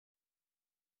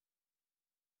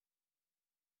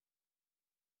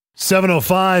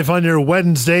7:05 on your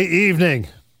Wednesday evening.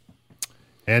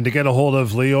 And to get a hold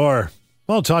of Lior,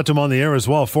 well, talk to him on the air as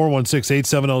well.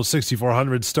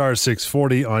 416-870-6400, star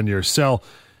 640 on your cell.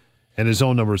 And his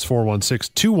own number is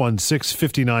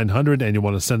 416-216-5900. And you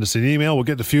want to send us an email. We'll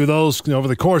get a few of those over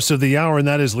the course of the hour. And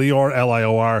that is Lior,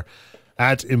 Lior,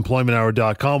 at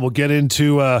employmenthour.com. We'll get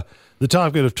into the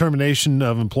topic of termination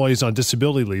of employees on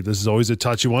disability leave. This is always a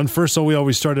touchy one. First, we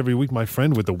always start every week, my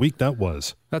friend, with the week that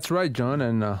was. That's right, John,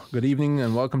 and good evening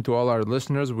and welcome to all our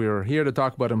listeners. We are here to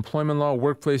talk about employment law,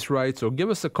 workplace rights. So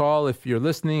give us a call if you're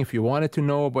listening, if you wanted to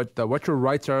know about what your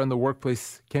rights are in the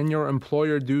workplace. Can your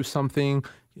employer do something?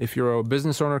 If you're a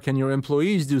business owner, can your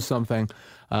employees do something?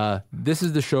 This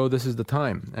is the show, this is the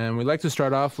time. And we'd like to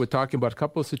start off with talking about a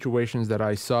couple of situations that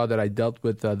I saw that I dealt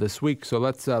with this week. So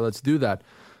let's do that.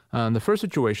 The first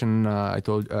situation I'll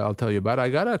tell you about, I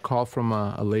got a call from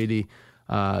a lady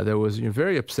that was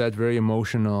very upset, very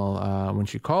emotional when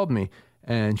she called me.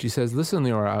 And she says, listen,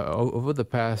 Lior, over the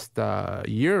past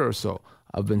year or so,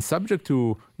 I've been subject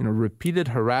to repeated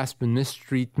harassment,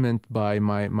 mistreatment by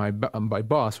my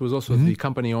boss, who was also the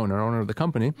company owner of the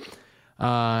company.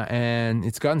 And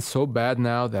it's gotten so bad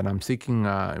now that I'm seeking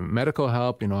medical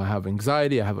help. I have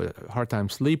anxiety. I have a hard time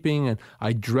sleeping, and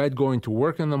I dread going to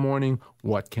work in the morning.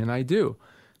 What can I do?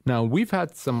 Now, we've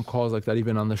had some calls like that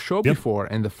even on the show before.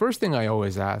 And the first thing I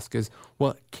always ask is,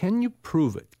 well, can you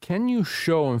prove it? Can you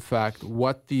show, in fact,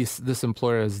 what this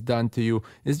employer has done to you?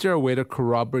 Is there a way to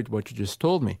corroborate what you just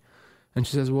told me? And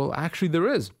she says, well, actually,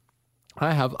 there is.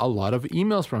 I have a lot of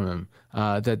emails from him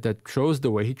that shows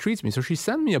the way he treats me. So she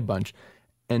sent me a bunch.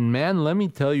 And man, let me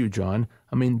tell you, John,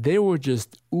 they were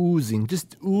just oozing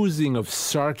of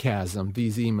sarcasm,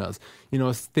 these emails.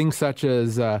 Things such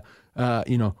as,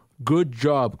 good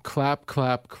job, clap,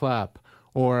 clap, clap.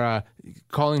 Or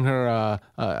calling her,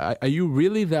 are you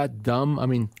really that dumb?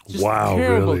 Wow,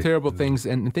 terrible things,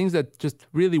 and things that just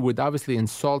really would obviously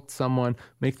insult someone,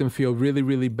 make them feel really,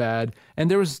 really bad.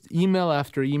 And there was email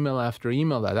after email after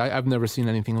email that I've never seen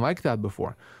anything like that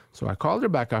before. So I called her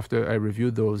back after I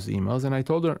reviewed those emails, and I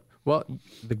told her, well,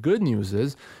 the good news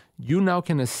is you now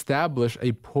can establish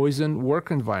a poisoned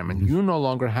work environment. You no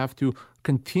longer have to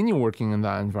continue working in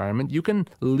that environment. You can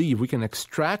leave. We can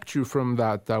extract you from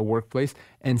that workplace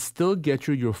and still get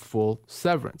you your full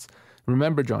severance.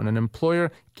 Remember, John, an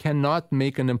employer cannot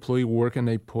make an employee work in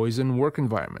a poisoned work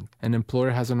environment. An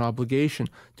employer has an obligation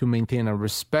to maintain a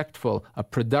respectful, a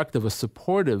productive, a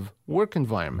supportive work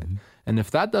environment. And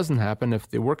if that doesn't happen, if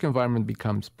the work environment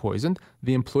becomes poisoned,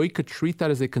 the employee could treat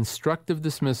that as a constructive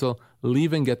dismissal,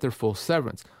 leave and get their full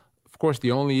severance. Of course,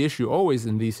 the only issue always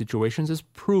in these situations is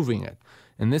proving it.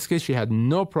 In this case, she had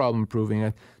no problem proving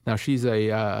it. Now, she's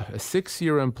a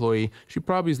 6-year employee. She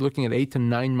probably is looking at 8 to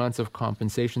 9 months of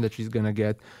compensation that she's going to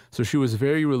get. So she was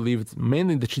very relieved,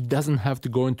 mainly that she doesn't have to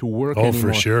go into work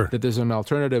anymore. For sure. That there's an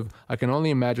alternative. I can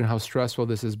only imagine how stressful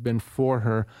this has been for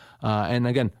her. And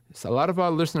again, a lot of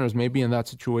our listeners may be in that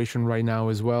situation right now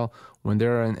as well. When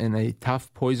they're in a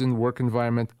tough, poisoned work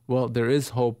environment, well, there is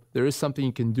hope. There is something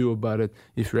you can do about it.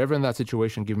 If you're ever in that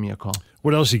situation, give me a call.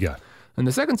 What else you got? And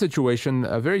the second situation,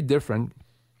 very different.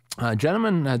 A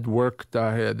gentleman had worked,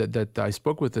 that I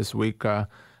spoke with this week,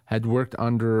 had worked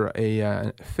under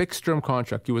a fixed-term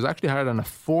contract. He was actually hired on a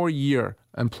 4-year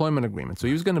employment agreement. So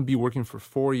he was going to be working for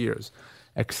 4 years.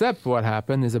 Except what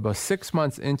happened is about 6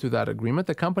 months into that agreement,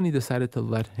 the company decided to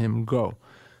let him go.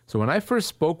 So when I first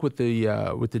spoke with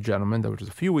the gentleman, that was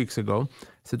a few weeks ago, I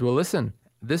said, well, listen,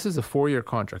 this is a 4-year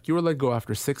contract. You were let go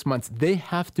after 6 months. They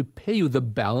have to pay you the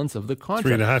balance of the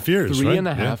contract. 3.5 years, Three and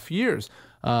a half years.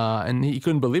 And he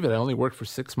couldn't believe it. I only worked for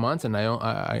 6 months, and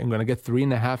I'm going to get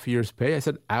 3.5 years pay. I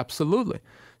said, absolutely.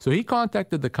 So he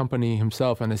contacted the company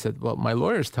himself, and they said, well, my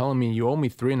lawyer's telling me you owe me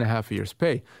 3.5 years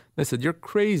pay. They said, you're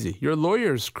crazy. Your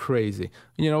lawyer's crazy.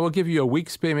 We'll give you a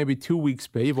week's pay, maybe 2 weeks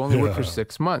pay. You've only worked for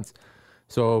 6 months.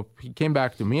 So he came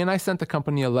back to me, and I sent the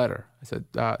company a letter. I said,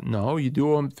 no, you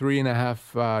do owe him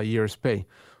 3.5 years pay.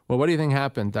 Well, what do you think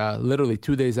happened literally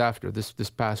 2 days after this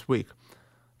past week?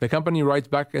 The company writes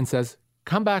back and says,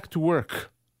 come back to work.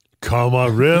 Come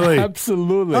on, really?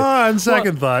 Absolutely. On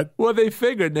second thought. Well, they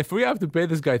figured if we have to pay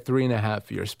this guy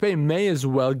 3.5 years pay, may as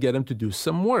well get him to do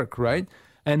some work, right?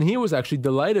 And he was actually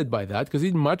delighted by that because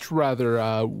he'd much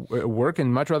rather work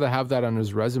and much rather have that on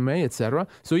his resume, etc.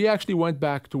 So he actually went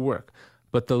back to work.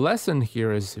 But the lesson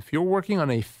here is if you're working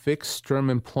on a fixed-term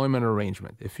employment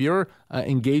arrangement, if your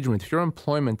engagement, if your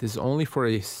employment is only for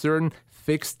a certain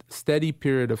fixed, steady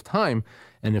period of time,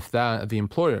 and if the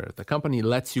employer, the company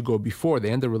lets you go before, they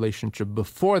end the relationship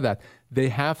before that, they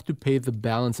have to pay the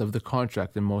balance of the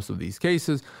contract in most of these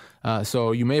cases.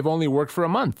 So you may have only worked for a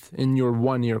month in your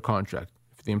 1-year contract.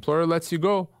 If the employer lets you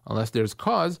go, unless there's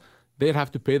cause, they'd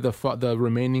have to pay the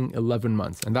remaining 11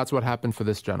 months. And that's what happened for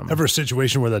this gentleman. Ever a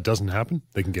situation where that doesn't happen?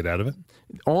 They can get out of it?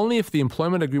 Only if the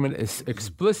employment agreement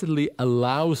explicitly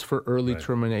allows for early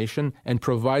termination and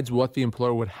provides what the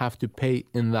employer would have to pay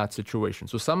in that situation.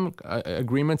 So some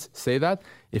agreements say that.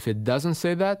 If it doesn't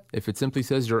say that, if it simply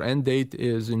says your end date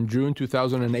is in June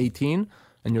 2018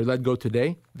 and you're let go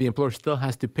today, the employer still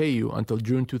has to pay you until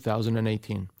June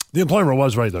 2018. The employer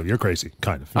was right, though. You're crazy,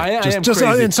 kind of. I am just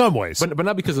crazy. In some ways. But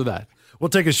not because of that. We'll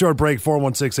take a short break.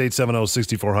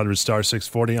 416-870-6400, star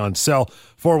 640 on cell.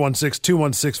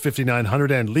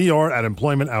 416-216-5900 and Lior at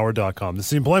employmenthour.com. This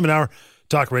is the Employment Hour,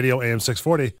 Talk Radio, AM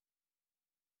 640.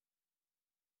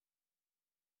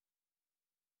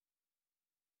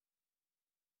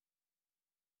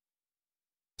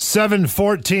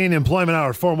 $7:14 Employment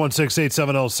Hour,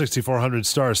 416-870-6400,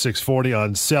 star 640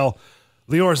 on cell.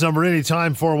 Lior's number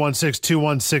anytime,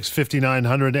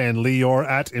 416-216-5900 and Lior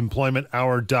at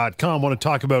employmenthour.com. Want to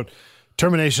talk about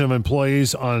termination of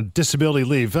employees on disability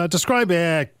leave. Describe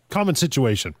a common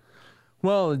situation.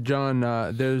 Well, John,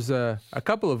 there's a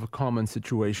couple of common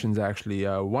situations, actually.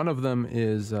 One of them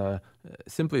is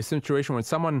simply a situation when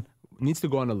someone needs to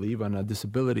go on a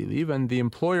disability leave, and the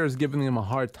employer is giving them a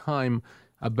hard time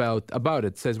about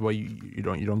it. Says, well, you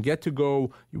don't get to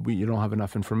go. You don't have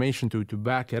enough information to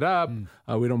back it up.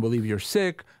 We don't believe you're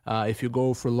sick. If you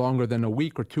go for longer than a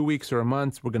week or 2 weeks or a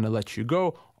month, we're going to let you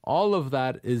go. All of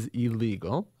that is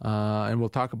illegal, and we'll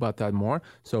talk about that more.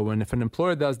 So if an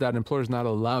employer does that, an employer is not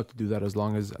allowed to do that as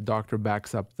long as a doctor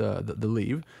backs up the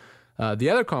leave. The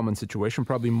other common situation,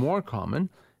 probably more common,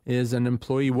 is an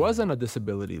employee was on a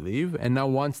disability leave and now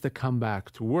wants to come back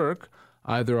to work,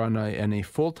 either on a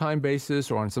full-time basis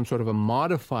or on some sort of a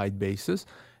modified basis,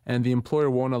 and the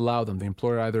employer won't allow them. The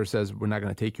employer either says, we're not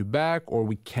going to take you back, or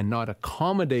we cannot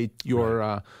accommodate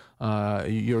your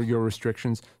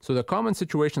restrictions. So the common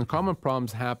situations, common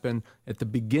problems happen at the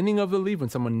beginning of the leave when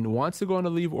someone wants to go on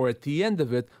a leave, or at the end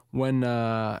of it when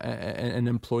an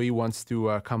employee wants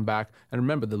to come back. And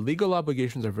remember, the legal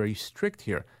obligations are very strict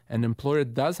here. An employer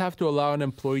does have to allow an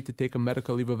employee to take a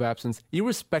medical leave of absence,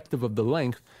 irrespective of the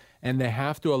length, and they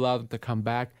have to allow them to come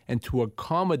back and to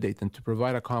accommodate them, to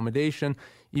provide accommodation,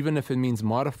 even if it means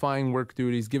modifying work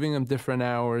duties, giving them different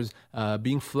hours,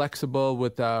 being flexible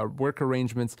with work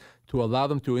arrangements to allow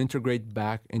them to integrate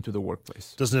back into the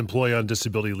workplace. Does an employee on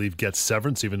disability leave get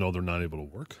severance even though they're not able to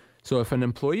work? So if an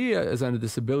employee is on a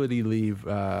disability leave,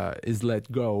 is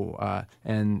let go,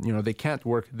 and they can't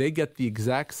work, they get the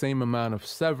exact same amount of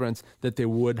severance that they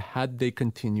would had they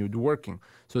continued working.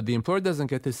 So the employer doesn't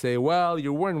get to say, well,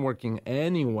 you weren't working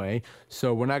anyway,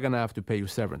 so we're not going to have to pay you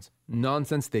severance.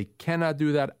 Nonsense. They cannot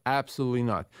do that. Absolutely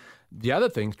not. The other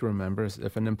thing to remember is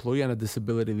if an employee on a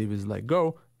disability leave is let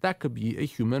go, that could be a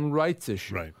human rights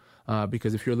issue. Right.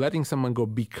 Because if you're letting someone go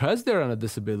because they're on a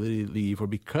disability leave or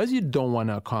because you don't want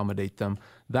to accommodate them,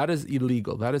 that is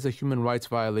illegal. That is a human rights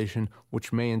violation,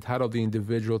 which may entitle the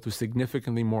individual to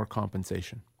significantly more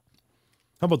compensation.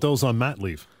 How about those on mat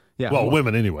leave? Yeah, well,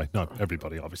 women anyway, not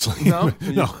everybody, obviously. No?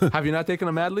 No. Have you not taken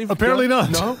a mat leave? Apparently not.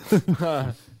 No?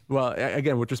 Well,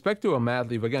 again, with respect to a mat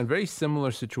leave, again, very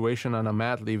similar situation on a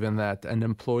mat leave in that an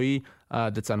employee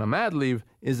that's on a mat leave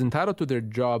is entitled to their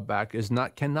job back,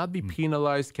 cannot be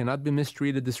penalized, cannot be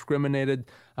mistreated, discriminated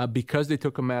because they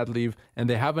took a mat leave, and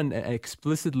they have an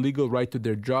explicit legal right to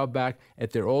their job back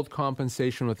at their old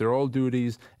compensation with their old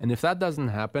duties. And if that doesn't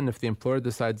happen, if the employer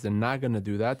decides they're not going to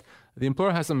do that, the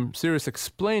employer has some serious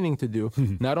explaining to do.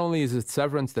 Not only is it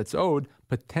severance that's owed,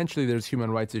 potentially there's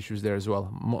human rights issues there as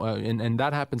well. And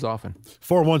that happens often.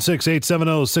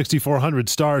 416-870-6400,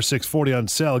 star 640 on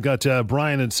cell. Got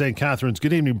Brian in St. Catharines.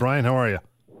 Good evening, Brian. How are you?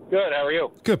 Good. How are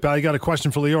you? Good, pal. You got a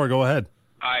question for Lior? Go ahead.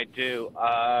 I do.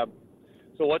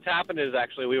 So what's happened is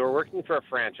actually we were working for a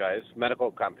franchise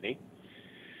medical company,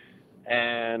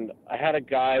 and I had a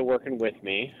guy working with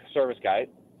me, service guy.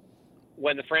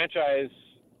 When the franchise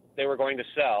they were going to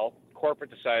sell, corporate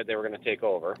decided they were going to take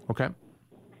over. Okay.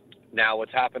 Now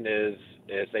what's happened is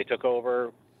they took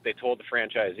over. They told the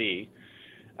franchisee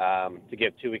to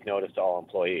give 2-week notice to all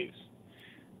employees,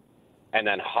 and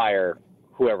then hire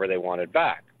whoever they wanted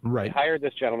back. Right. They hired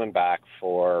this gentleman back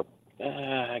for,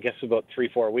 I guess, about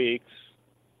 3-4 weeks,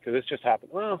 because this just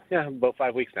happened. Well, yeah, about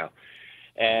 5 weeks now.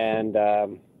 And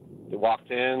they walked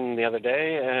in the other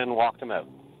day and walked him out.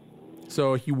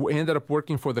 So he ended up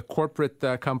working for the corporate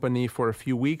company for a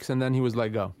few weeks, and then he was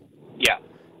let go. Yeah.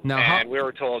 Now, we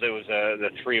were told it was the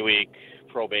 3-week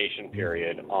probation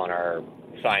period on our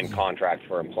signed contract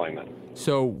for employment.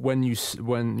 So when you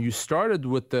started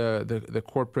with the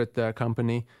corporate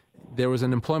company, there was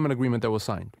an employment agreement that was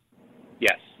signed.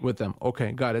 Yes. With them.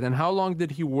 Okay, got it. And how long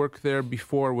did he work there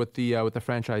before with the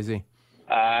franchisee?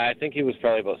 I think he was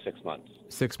probably about 6 months.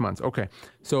 6 months. Okay.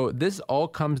 So this all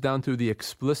comes down to the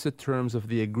explicit terms of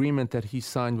the agreement that he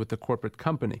signed with the corporate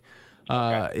company.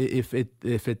 If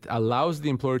it allows the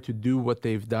employer to do what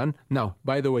they've done. Now,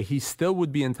 by the way, he still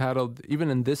would be entitled, even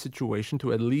in this situation,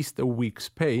 to at least a week's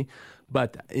pay.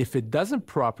 But if it doesn't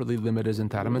properly limit his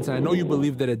entitlements, and I know you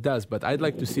believe that it does, but I'd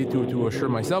like to see to assure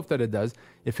myself that it does.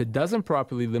 If it doesn't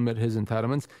properly limit his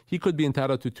entitlements, he could be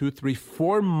entitled to 2, 3,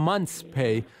 4 months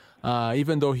pay,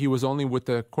 even though he was only with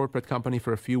the corporate company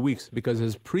for a few weeks, because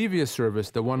his previous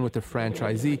service, the one with the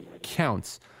franchisee,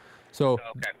 counts. So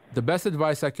the best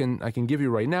advice I can give you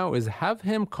right now is have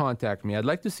him contact me. I'd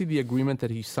like to see the agreement that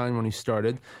he signed when he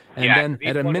started, and then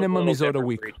at a minimum he's owed a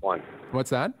week.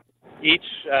 What's that?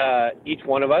 Each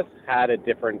one of us had a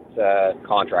different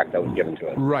contract that was given to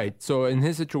us. Right. So in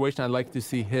his situation, I'd like to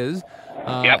see his.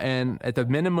 And at the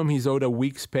minimum, he's owed a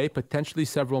week's pay, potentially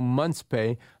several months'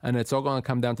 pay, and it's all going to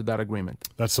come down to that agreement.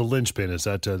 That's the linchpin, is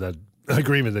that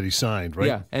agreement that he signed, right?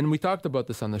 Yeah, and we talked about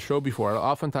this on the show before.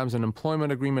 Oftentimes an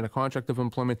employment agreement, a contract of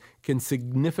employment, can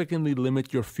significantly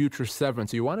limit your future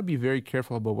severance. So you want to be very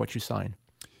careful about what you sign.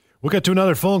 We'll get to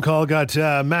another phone call. Got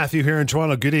Matthew here in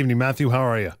Toronto. Good evening, Matthew. How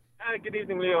are you? Good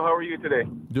evening, Leo. How are you today?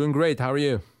 Doing great. How are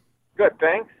you? Good,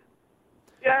 thanks.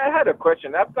 Yeah, I had a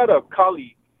question. I've got a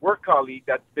work colleague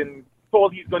that's been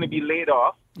told he's going to be laid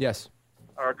off. Yes.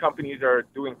 Our companies are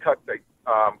doing cuts,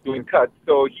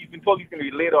 so he's been told he's going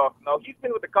to be laid off. Now, he's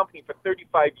been with the company for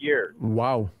 35 years.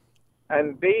 Wow.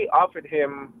 And they offered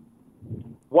him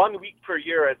 1 week per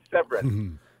year as severance.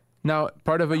 Mm-hmm. Now,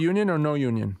 part of a union or no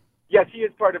union? Yes, he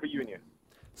is part of a union.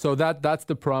 So that's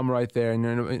the problem right there, and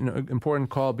an important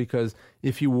call, because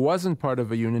if he wasn't part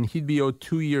of a union, he'd be owed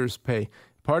 2 years' pay.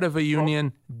 Part of a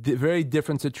union, very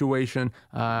different situation.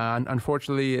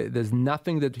 Unfortunately, there's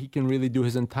nothing that he can really do.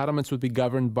 His entitlements would be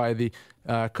governed by the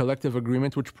collective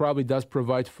agreement, which probably does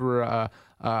provide for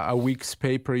a week's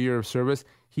pay per year of service.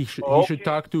 He should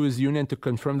talk to his union to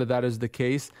confirm that that is the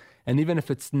case. And even if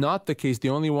it's not the case, the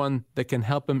only one that can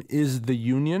help him is the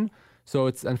union. So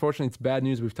unfortunately, it's bad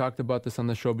news. We've talked about this on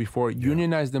the show before.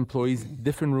 Unionized employees,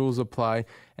 different rules apply.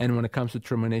 And when it comes to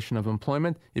termination of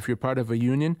employment, if you're part of a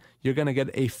union, you're going to get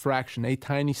a fraction, a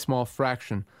tiny, small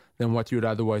fraction than what you would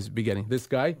otherwise be getting. This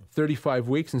guy, 35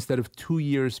 weeks instead of 2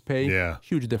 years pay. Yeah.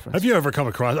 Huge difference. Have you ever come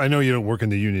across, I know you don't work in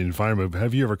the union environment, but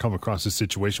have you ever come across a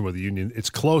situation where the union, it's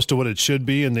close to what it should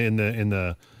be in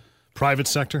the private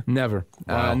sector? Never.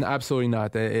 Wow. Absolutely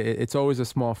not. It's always a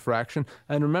small fraction.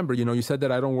 And remember, you said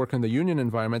that I don't work in the union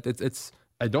environment.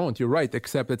 I don't. You're right.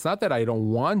 Except it's not that I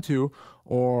don't want to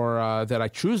or that I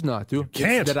choose not to.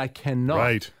 Can't. It's that I cannot.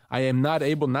 Right. I am not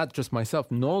able, not just myself,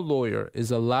 no lawyer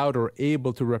is allowed or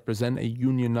able to represent a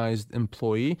unionized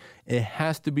employee. It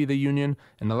has to be the union.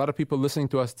 And a lot of people listening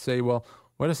to us say, well,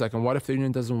 wait a second, what if the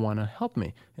union doesn't want to help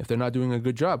me if they're not doing a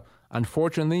good job?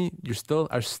 Unfortunately, you still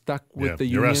are stuck with the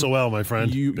union. You're SOL, my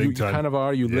friend. You time. kind of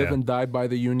are. You live and die by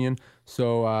the union.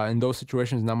 So in those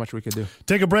situations, not much we could do.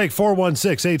 Take a break.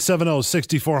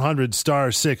 416-870-6400,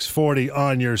 star 640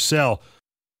 on your cell.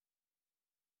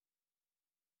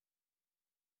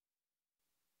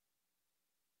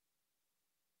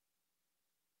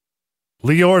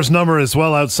 Lior's number as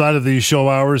well outside of these show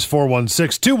hours,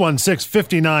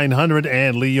 416-216-5900,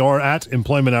 and Lior at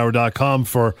employmenthour.com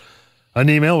for an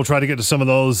email. We'll try to get to some of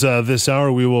those this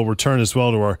hour. We will return as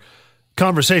well to our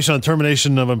conversation on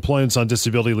termination of employment on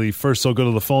disability leave. First, I'll go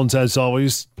to the phones as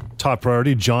always. Top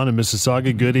priority, John in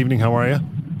Mississauga. Good evening. How are you?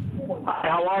 Hi,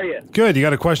 how are you? Good. You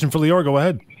got a question for Lior? Go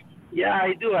ahead. Yeah,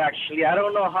 I do actually. I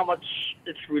don't know how much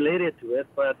it's related to it,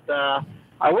 but I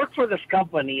work for this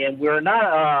company, and we're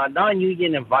not a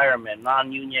non-union environment,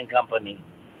 non-union company.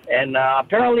 And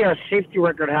apparently our safety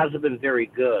record hasn't been very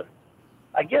good.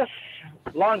 I guess,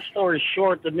 long story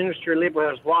short, the Ministry of Labor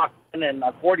has walked in, and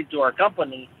according to our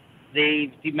company,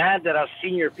 they demanded us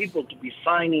senior people to be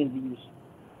signing these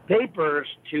papers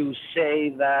to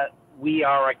say that we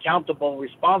are accountable,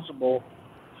 responsible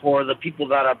for the people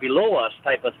that are below us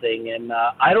type of thing. And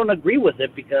I don't agree with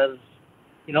it because,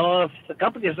 if the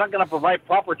company is not going to provide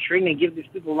proper training and give these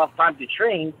people enough time to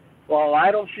train, well,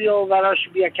 I don't feel that I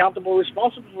should be accountable,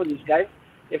 responsible for these guys.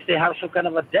 If they have some kind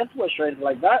of a death wish or anything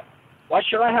like that, why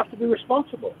should I have to be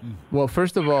responsible? Well,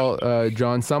 first of all,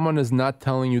 John, someone is not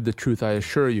telling you the truth, I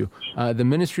assure you. The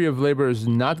Ministry of Labor is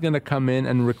not going to come in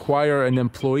and require an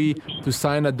employee to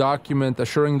sign a document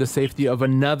assuring the safety of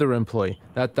another employee.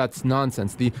 That's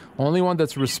nonsense. The only one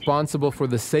that's responsible for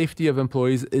the safety of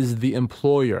employees is the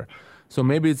employer. So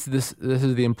maybe it's this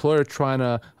is the employer trying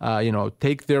to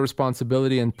take their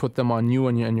responsibility and put them on you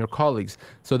and your colleagues.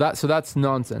 So that's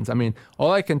nonsense. I mean,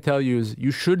 all I can tell you is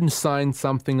you shouldn't sign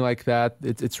something like that.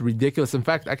 It's ridiculous. In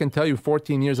fact, I can tell you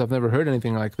 14 years I've never heard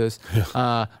anything like this.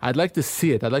 I'd like to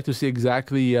see it. I'd like to see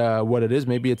exactly what it is.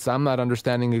 Maybe I'm not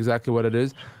understanding exactly what it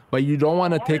is, but you don't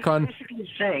want to take on.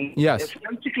 It's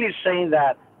basically saying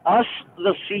that us,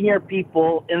 the senior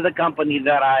people in the company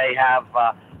that I have,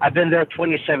 I've been there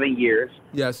 27 years.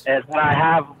 Yes. And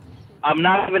I'm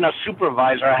not even a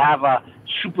supervisor. I have a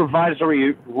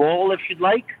supervisory role, if you'd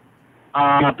like,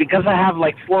 because I have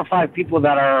like 4 or 5 people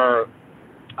that are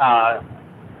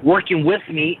working with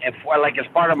me as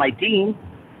part of my team.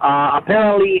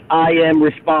 Apparently, I am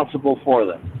responsible for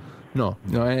them. No,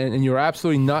 and you're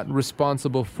absolutely not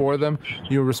responsible for them.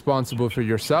 You're responsible for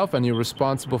yourself, and you're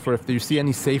responsible for if you see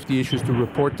any safety issues to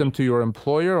report them to your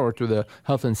employer or to the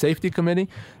Health and Safety Committee.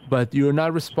 But you're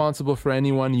not responsible for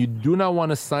anyone. You do not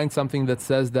want to sign something that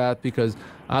says that, because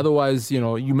otherwise,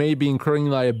 you may be incurring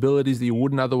liabilities that you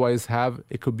wouldn't otherwise have.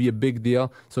 It could be a big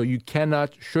deal. So you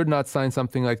should not sign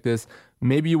something like this.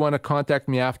 Maybe you want to contact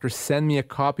me after, send me a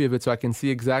copy of it so I can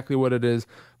see exactly what it is.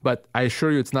 But I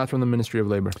assure you it's not from the Ministry of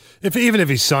Labor. Even if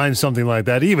he signs something like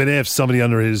that, even if somebody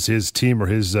under his team or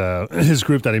his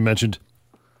group that he mentioned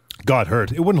got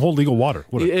hurt, it wouldn't hold legal water,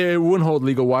 would it? It wouldn't hold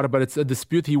legal water, but it's a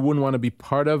dispute he wouldn't want to be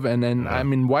part of. And I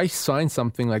mean, why sign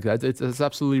something like that? It's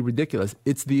absolutely ridiculous.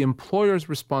 It's the employer's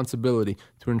responsibility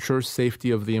to ensure safety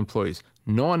of the employees.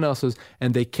 No one else's,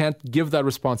 and they can't give that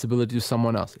responsibility to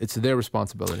someone else. It's their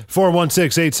responsibility.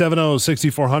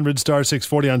 416-870-6400, star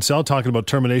 640 on cell, talking about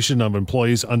termination of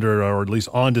employees under or at least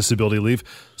on disability leave.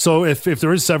 So if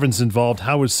there is severance involved,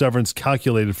 how is severance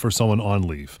calculated for someone on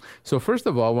leave? So first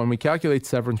of all, when we calculate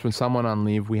severance for someone on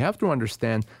leave, we have to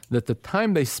understand that the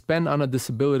time they spend on a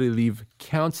disability leave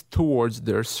counts towards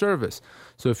their service.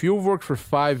 So if you've worked for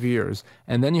 5 years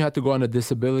and then you had to go on a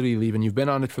disability leave and you've been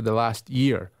on it for the last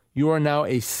year, you are now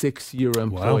a 6-year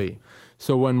employee. Wow.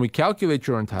 So when we calculate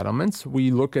your entitlements, we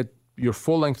look at your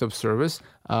full length of service,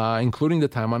 including the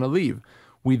time on a leave.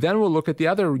 We then will look at the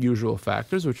other usual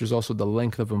factors, which is also the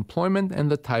length of employment and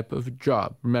the type of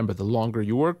job. Remember, the longer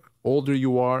you work, older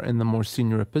you are, and the more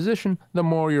senior a position, the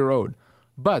more you're owed.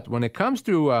 But when it comes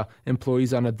to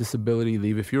employees on a disability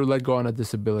leave, if you're let go on a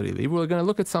disability leave, we're going to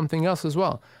look at something else as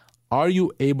well. Are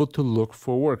you able to look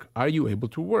for work? Are you able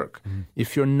to work?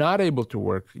 If you're not able to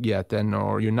work yet,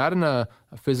 or you're not in a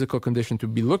physical condition to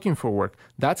be looking for work,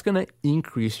 that's going to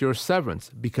increase your severance,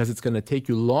 because it's going to take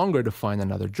you longer to find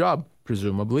another job,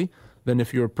 presumably, than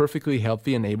if you're perfectly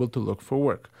healthy and able to look for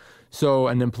work. So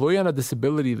an employee on a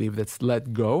disability leave that's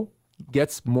let go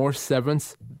gets more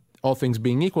severance, all things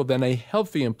being equal, than a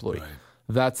healthy employee. Right.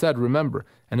 That said, remember,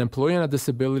 an employee on a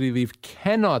disability leave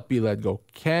cannot be let go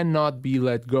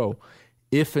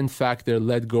if, in fact, they're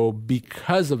let go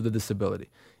because of the disability.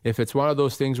 If it's one of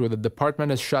those things where the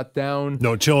department is shut down,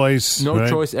 no choice,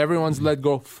 everyone's let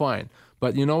go, fine.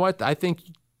 But you know what? I think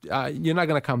you're not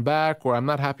going to come back, or I'm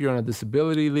not happy you're on a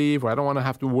disability leave, or I don't want to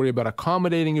have to worry about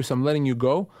accommodating you, so I'm letting you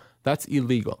go. That's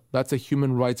illegal. That's a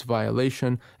human rights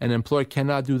violation. An employer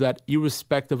cannot do that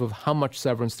irrespective of how much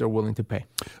severance they're willing to pay.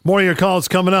 More of your calls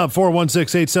coming up.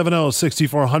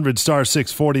 416-870-6400, star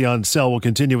 640 on cell. We'll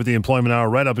continue with the Employment Hour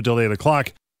right up until 8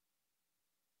 o'clock.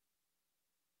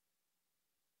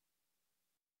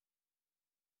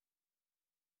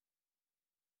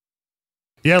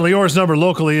 Yeah, Lior's number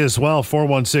locally as well,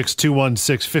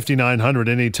 416-216-5900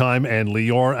 anytime, and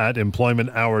Lior at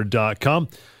employmenthour.com.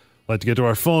 Like to get to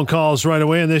our phone calls right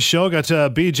away in this show. Got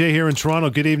BJ here in Toronto.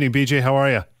 Good evening, BJ. How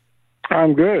are you?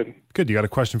 I'm good. Good. You got a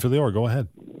question for Lior? Go ahead.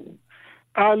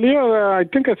 Lior, I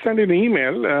think I sent you an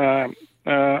email,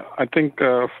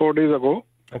 4 days ago.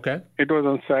 Okay. It was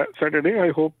on Saturday.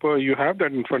 I hope you have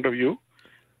that in front of you.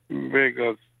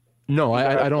 Because no,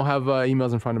 I don't have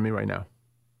emails in front of me right now.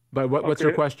 But what's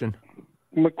your question?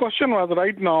 My question was,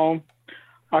 right now,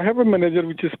 I have a manager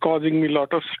which is causing me a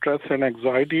lot of stress and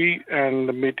anxiety and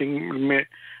making me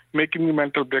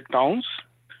mental breakdowns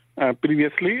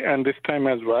previously and this time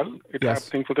as well. It's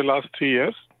happening for the last 3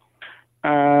 years.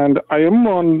 And I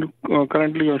am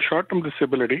currently on short-term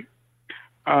disability.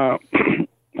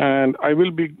 And I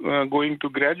will be going to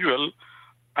gradual,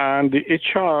 and the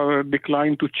HR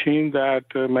declined to change that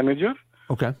manager.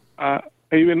 Okay.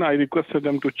 Even I requested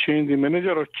them to change the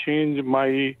manager or change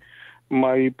my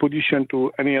position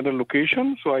to any other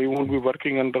location, so I won't be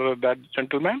working under that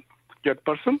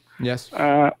person. Yes.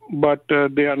 But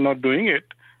they are not doing it,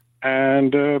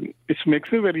 and it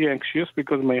makes me very anxious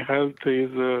because my health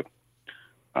is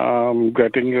I'm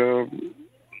getting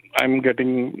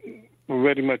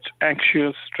very much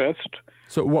anxious, stressed.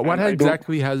 So what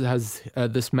exactly has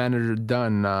this manager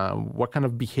done? What kind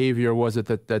of behavior was it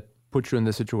that put you in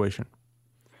this situation?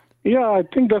 Yeah, I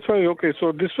think that's why. Okay,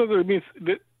 so this was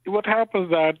what happens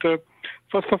that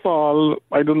first of all,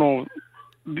 I don't know,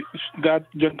 that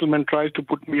gentleman tries to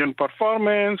put me on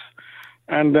performance,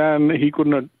 and then he could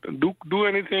not do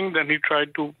anything. Then he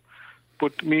tried to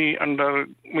put me under.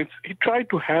 He tried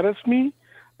to harass me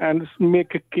and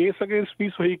make a case against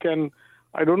me so he can.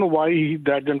 I don't know why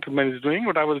that gentleman is doing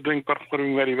what I was doing,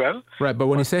 performing very well. Right, but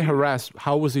when you say harass,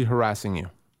 how was he harassing you?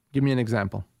 Give me an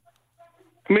example.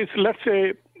 Means, let's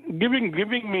say, giving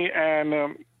me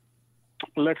an,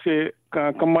 let's say,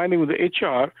 combining with the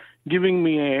HR, giving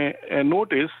me a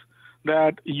notice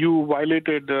that you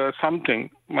violated something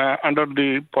under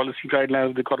the policy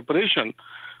guidelines of the corporation,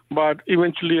 but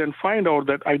eventually and find out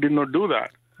that I did not do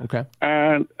that. Okay.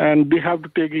 And they have to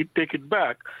take it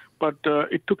back. But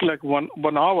it took like one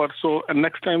hour. So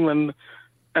next time and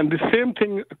the same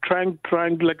thing, trying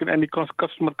like any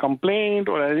customer complaint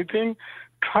or anything,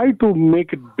 try to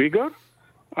make it bigger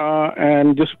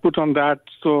and just put on that.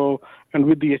 So, and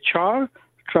with the HR,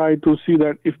 try to see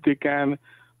that if they can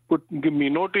give me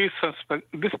notice.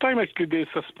 This time actually they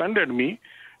suspended me,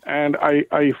 and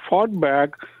I fought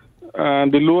back.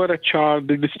 The lower HR,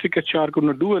 the district HR could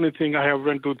not do anything. I have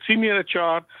went to senior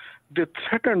HR. They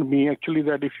threatened me actually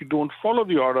that if you don't follow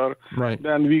the order, right,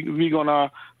 then we're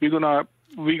gonna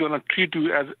treat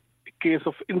you as a case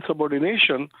of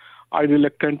insubordination. I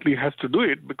reluctantly has to do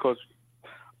it because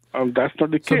that's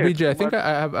not the case. So BJ, I think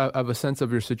I have a sense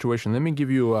of your situation. Let me give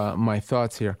you my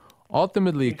thoughts here.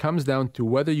 Ultimately, it comes down to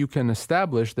whether you can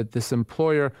establish that this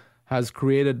employer has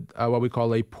created what we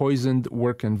call a poisoned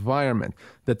work environment,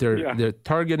 that they're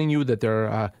targeting you, that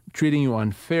they're treating you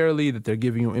unfairly, that they're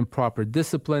giving you improper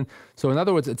discipline. So in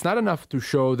other words, it's not enough to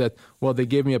show that, well, they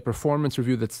gave me a performance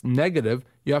review that's negative.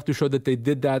 You have to show that they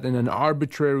did that in an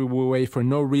arbitrary way for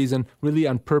no reason, really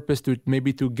on purpose to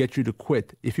get you to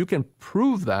quit. If you can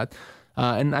prove that,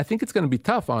 and I think it's going to be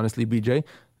tough, honestly, BJ,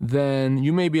 then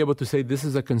you may be able to say this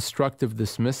is a constructive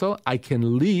dismissal. I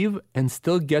can leave and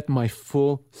still get my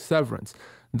full severance.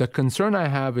 The concern I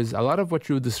have is a lot of what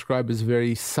you describe is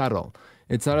very subtle.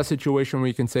 It's not a situation where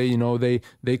you can say,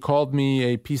 they called me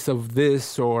a piece of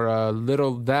this or a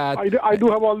little that. I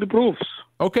do have all the proofs.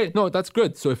 Okay, no, that's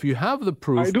good. So if you have the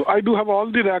proof, I do have all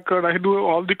the record. I do have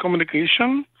all the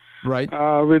communication. Right.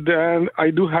 And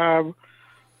I do have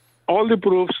all the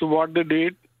proofs what they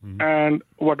did. And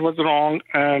what was wrong,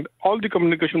 and all the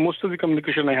communication, most of the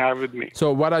communication I have with me.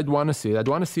 So what I'd want to see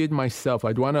it myself.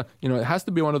 I'd want to, it has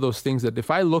to be one of those things that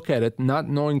if I look at it, not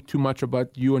knowing too much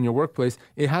about you and your workplace,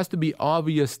 it has to be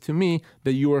obvious to me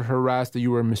that you were harassed, that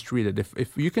you were mistreated.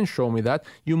 If you can show me that,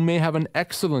 you may have an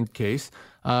excellent case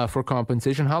for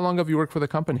compensation. How long have you worked for the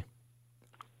company?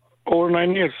 Over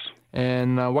 9 years.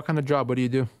 And what kind of job? What do you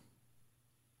do?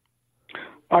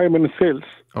 I am in sales.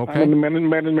 Okay. I'm in a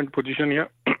management position, yeah.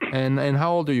 And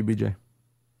how old are you, BJ?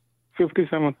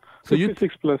 57.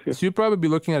 56 plus, yes. So you'd probably be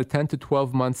looking at a 10 to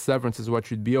 12 month severance is what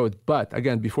you'd be owed. But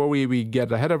again, before we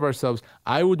get ahead of ourselves,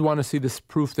 I would want to see this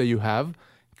proof that you have.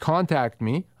 Contact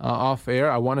me off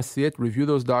air. I want to see it, review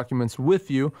those documents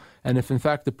with you. And if in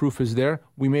fact the proof is there,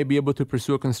 we may be able to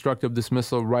pursue a constructive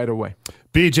dismissal right away.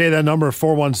 BJ, that number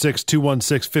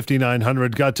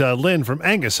 416-216-5900. Got Lynn from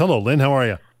Angus. Hello, Lynn. How are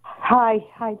you? Hi,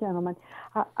 gentlemen.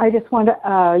 I just want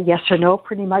to, yes or no,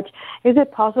 pretty much. Is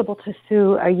it possible to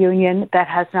sue a union that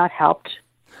has not helped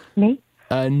me?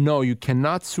 No, you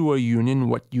cannot sue a union.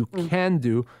 What you can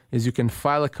do is you can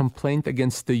file a complaint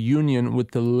against the union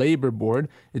with the labor board.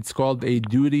 It's called a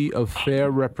duty of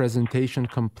fair representation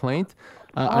complaint.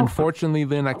 Unfortunately,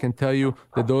 Lynn, I can tell you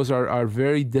that those are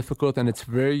very difficult, and it's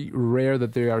very rare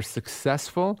that they are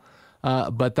successful.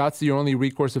 But that's your only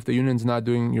recourse if the union's not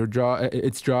doing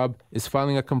its job, is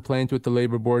filing a complaint with the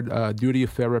labor board, duty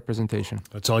of fair representation.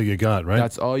 That's all you got, right?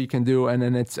 That's all you can do. And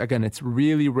then it's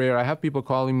really rare. I have people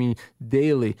calling me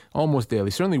daily, almost daily,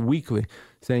 certainly weekly,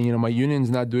 saying, my union's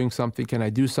not doing something. Can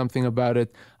I do something about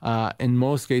it? In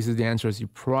most cases, the answer is you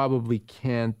probably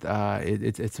can't.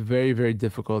 It's very, very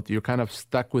difficult. You're kind of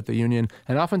stuck with the union.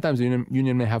 And oftentimes the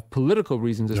union may have political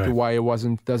reasons as to why it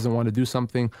doesn't want to do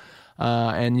something.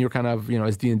 And you're kind of,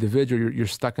 as the individual, you're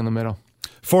stuck in the middle.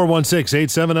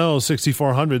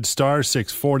 416-870-6400, star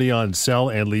 640 on cell,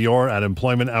 and Lior at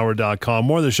employmenthour.com.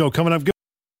 More of the show coming up.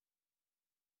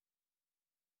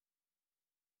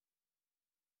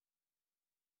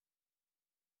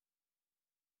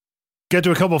 Get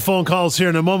to a couple of phone calls here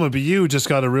in a moment, but you just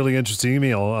got a really interesting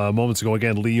email moments ago.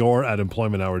 Again, Lior at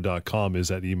employmenthour.com is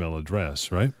that email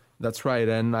address, right? That's right.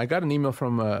 And I got an email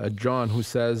from John who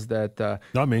says that...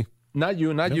 Not me. Not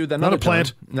you. Not a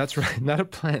plant. John. That's right. Not a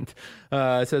plant.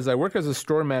 It says, I work as a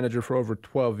store manager for over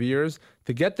 12 years.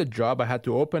 To get the job, I had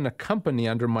to open a company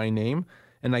under my name,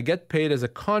 and I get paid as a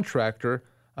contractor,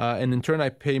 and in turn, I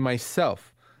pay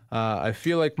myself. I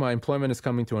feel like my employment is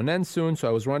coming to an end soon, so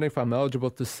I was wondering if I'm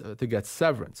eligible to get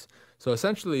severance. So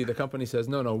essentially, the company says,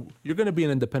 no, you're going to be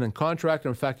an independent contractor.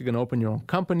 In fact, you're going to open your own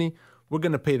company. We're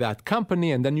going to pay that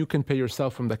company, and then you can pay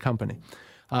yourself from the company.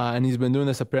 And he's been doing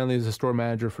this apparently as a store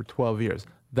manager for 12 years.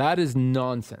 That is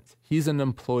nonsense. He's an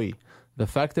employee. The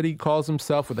fact that he calls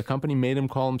himself, or the company made him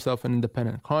call himself an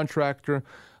independent contractor,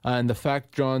 and the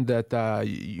fact, John, that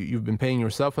you've been paying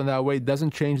yourself in that way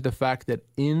doesn't change the fact that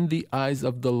in the eyes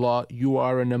of the law, you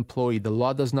are an employee. The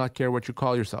law does not care what you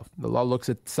call yourself. The law looks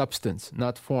at substance,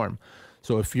 not form.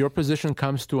 So if your position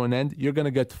comes to an end, you're going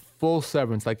to get full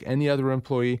severance like any other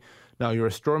employee. Now, you're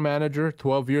a store manager,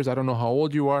 12 years. I don't know how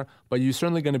old you are, but you're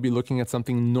certainly going to be looking at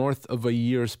something north of a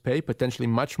year's pay, potentially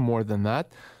much more than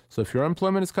that. So if your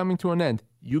employment is coming to an end,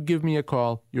 you give me a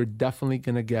call. You're definitely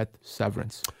going to get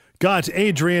severance. Got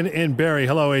Adrian in Barrie.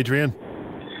 Hello, Adrian.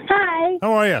 Hi.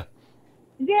 How are you?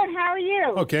 Good. How are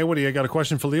you? Okay. What do you got? A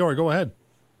question for Lior? Go ahead.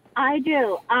 I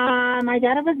do. My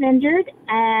dad was injured,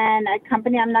 and a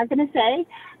company I'm not going to say,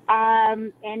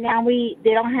 and now they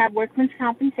don't have workman's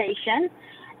compensation,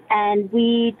 and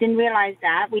we didn't realize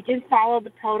that. We did follow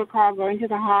the protocol, going to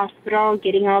the hospital,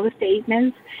 getting all the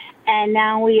statements, and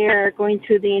now we are going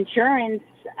through the insurance,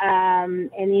 and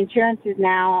the insurance is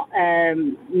now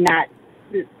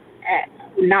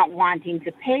not wanting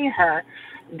to pay her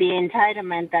the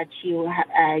entitlement that she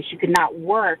could not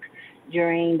work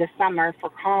during the summer for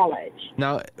college.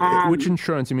 Now, which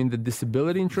insurance? You mean the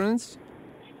disability insurance?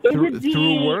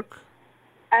 Through work?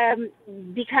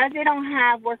 Because they don't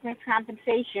have workman's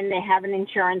compensation, they have an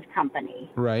insurance company.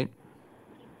 Right.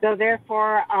 So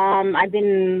therefore, I've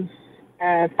been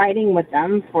fighting with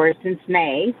them since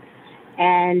May,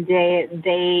 and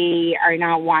they are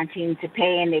not wanting to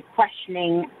pay, and they're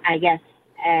questioning, I guess,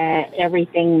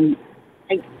 everything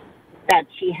that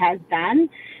she has done.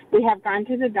 We have gone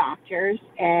to the doctors,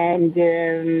 and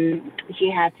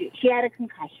she had a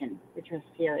concussion, which was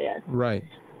serious. Right.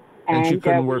 And she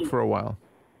couldn't work for a while.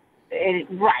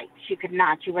 Right. She could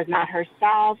not. She was not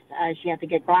herself. She had to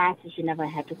get glasses. She never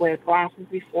had to wear glasses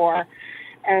before.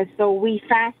 So we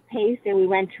fast-paced, and we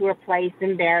went to a place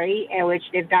in Barrie, in which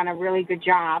they've done a really good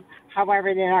job.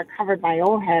 However, they're not covered by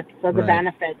OHIP, so the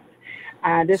benefits.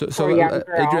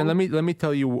 Adrian, let me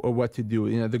tell you what to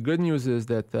do. The good news is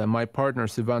that my partner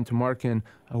Sivan Tumarkin,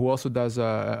 who also does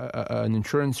an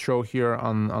insurance show here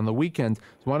on the weekend,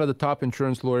 is one of the top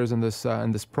insurance lawyers in this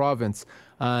province,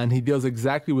 and he deals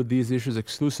exactly with these issues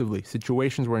exclusively.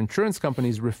 Situations where insurance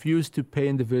companies refuse to pay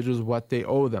individuals what they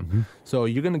owe them. Mm-hmm. So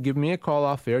you're going to give me a call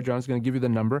off air. John's going to give you the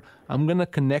number. I'm going to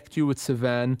connect you with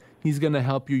Sivan. He's going to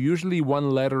help you. Usually one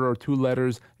letter or two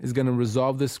letters is going to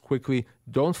resolve this quickly.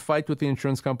 Don't fight with the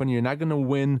insurance company. You're not going to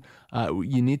win.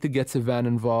 You need to get Sivan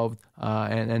involved,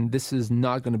 and this is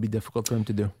not going to be difficult for him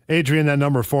to do. Adrian, that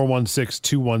number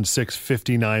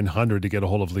 416-216-5900 to get a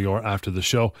hold of Lior after the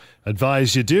show.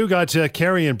 Advise you do. Got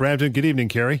Carrie in Brampton. Good evening,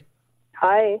 Carrie.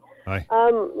 Hi. Hi.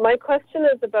 My question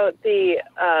is about the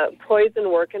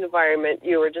poison work environment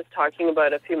you were just talking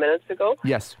about a few minutes ago.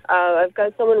 Yes. I've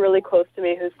got someone really close to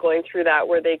me who's going through that,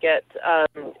 where they get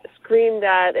screamed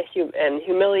at and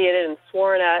humiliated and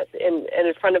sworn at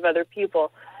in front of other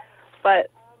people. But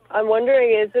I'm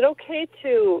wondering, is it okay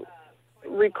to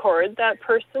record that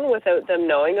person without them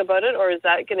knowing about it, or is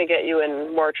that going to get you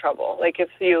in more trouble? Like if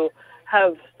you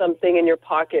have something in your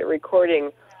pocket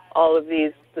recording all of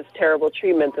this terrible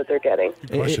treatment that they're getting.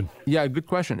 Good question. Good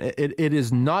question. It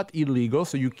is not illegal,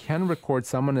 so you can record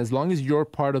someone as long as you're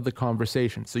part of the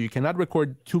conversation. So you cannot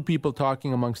record two people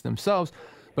talking amongst themselves,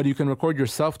 but you can record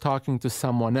yourself talking to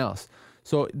someone else.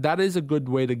 So that is a good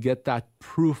way to get that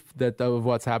proof of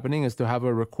what's happening, is to have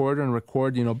a recorder and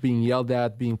record, being yelled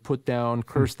at, being put down,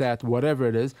 cursed at, whatever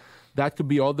it is. That could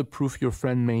be all the proof your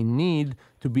friend may need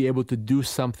to be able to do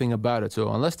something about it.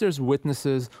 So unless there's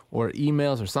witnesses or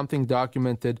emails or something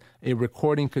documented, a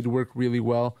recording could work really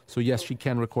well. So yes, she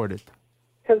can record it.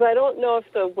 Because I don't know if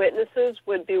the witnesses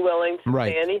would be willing to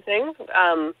say anything.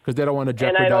 Because they don't want to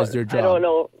jeopardize their job. I don't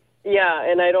know. Yeah,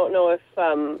 and I don't know if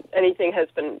anything has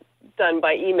been done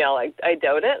by email. I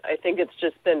doubt it. I think it's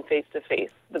just been face-to-face.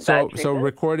 So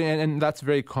recording, and that's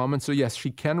very common. So yes,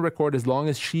 she can record as long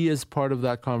as she is part of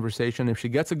that conversation. If she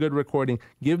gets a good recording,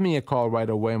 give me a call right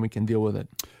away and we can deal with it.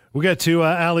 We'll get to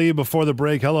Ali before the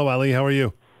break. Hello, Ali. How are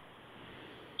you?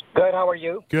 Good. How are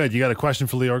you? Good. You got a question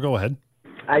for Lior? Go ahead.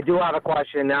 I do have a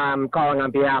question. I'm calling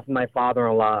on behalf of my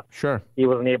father-in-law. Sure. He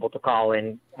wasn't able to call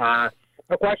in. The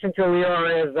question to Leo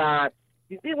is,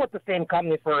 he's been with the same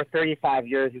company for 35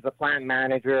 years. He's a plant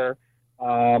manager.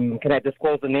 Can I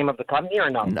disclose the name of the company or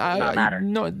no? Does not matter.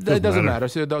 No, that doesn't matter.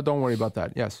 So don't worry about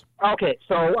that. Yes. Okay,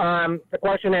 so the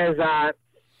question is,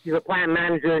 he's a plant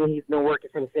manager and he's been working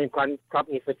for the same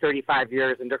company for 35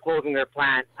 years, and they're closing their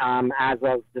plant as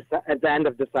of at the end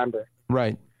of December.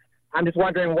 Right. I'm just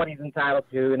wondering what he's entitled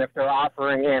to, and if they're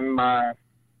offering him, they're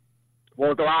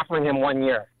offering him 1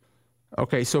 year.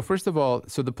 Okay, so first of all,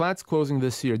 so the plant's closing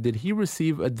this year. Did he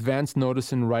receive advance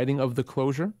notice in writing of the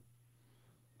closure?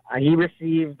 He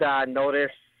received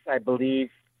notice, I believe,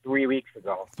 3 weeks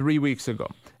ago. 3 weeks ago.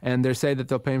 And they're saying that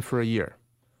they'll pay him for a year.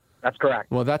 That's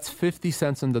correct. Well, that's 50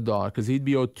 cents on the dollar because he'd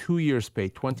be owed 2 years' pay,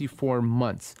 24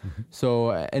 months.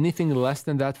 So anything less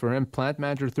than that for him, plant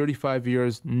manager, 35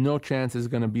 years, no chance is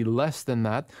going to be less than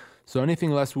that. So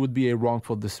anything less would be a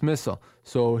wrongful dismissal.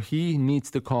 So he needs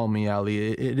to call me,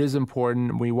 Ali. It is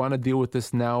important. We want to deal with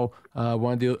this now.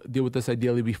 Want to deal with this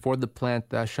ideally before the plant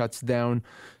shuts down.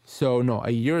 So no,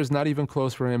 a year is not even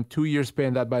close for him. 2 years pay,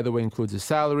 and that, by the way, includes his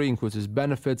salary, includes his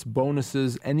benefits,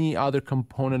 bonuses, any other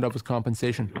component of his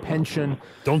compensation, pension.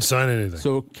 Don't sign anything.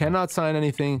 So cannot sign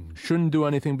anything, shouldn't do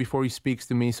anything before he speaks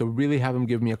to me. So really have him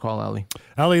give me a call, Ali.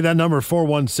 Ali, that number,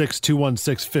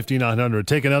 416-216-5900.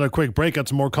 Take another quick break. Got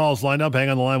some more calls lined up. Hang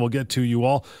on the line. We'll get to you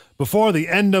all before the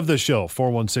end of the show.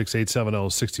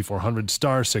 416-870-6400,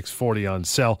 star 640 on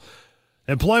cell.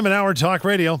 Employment Hour Talk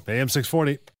Radio, AM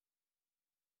 640.